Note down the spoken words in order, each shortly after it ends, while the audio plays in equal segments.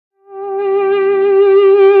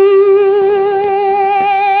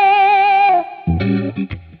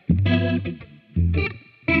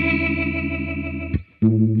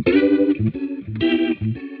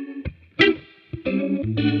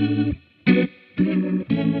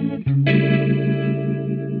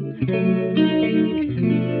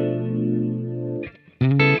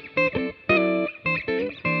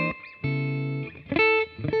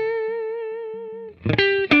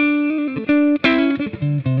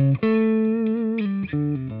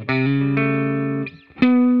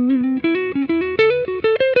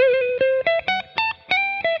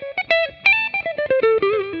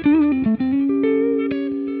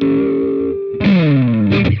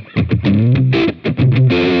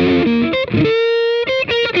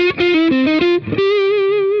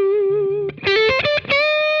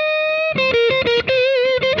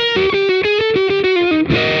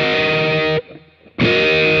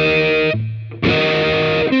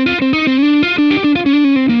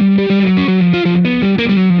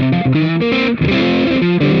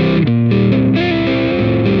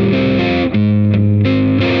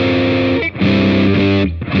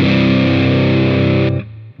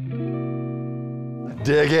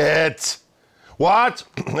Dig it. What?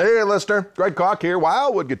 Hey, listener. Greg Koch here.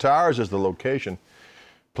 Wildwood Guitars is the location.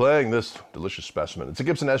 Playing this delicious specimen. It's a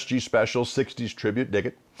Gibson SG Special 60s tribute. Dig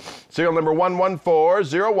it. Serial number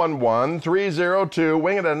 11401302.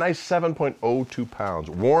 Weighing at a nice 7.02 pounds.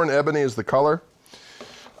 Worn ebony is the color.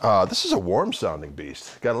 This is a warm sounding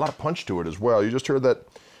beast. Got a lot of punch to it as well. You just heard that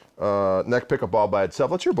neck pickup all by itself.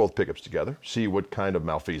 Let's hear both pickups together. See what kind of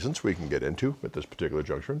malfeasance we can get into at this particular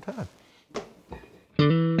juncture in time.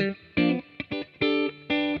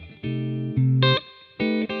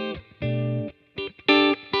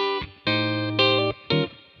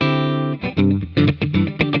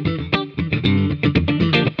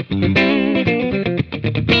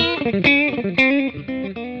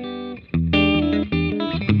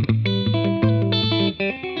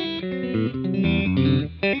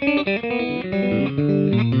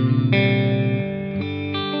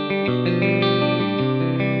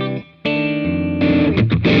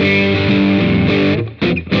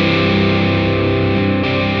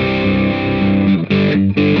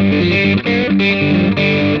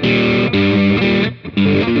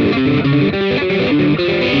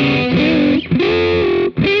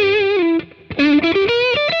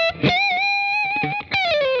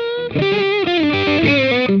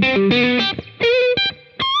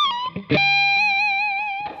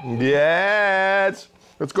 Yes.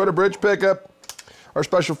 Let's go to bridge pickup. Our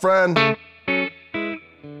special friend.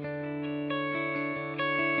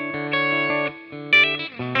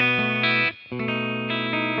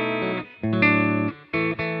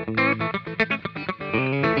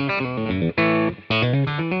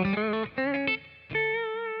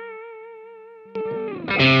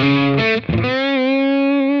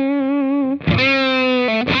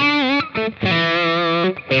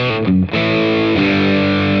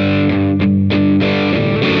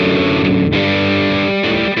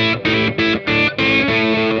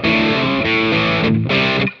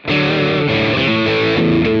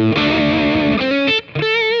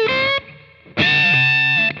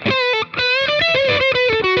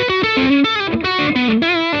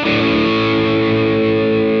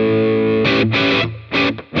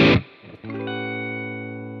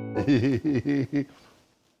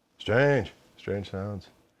 Strange sounds.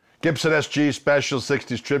 Gibson SG Special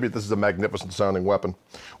 60s Tribute. This is a magnificent sounding weapon.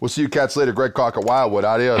 We'll see you cats later. Greg Koch at Wildwood.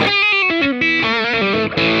 Adios.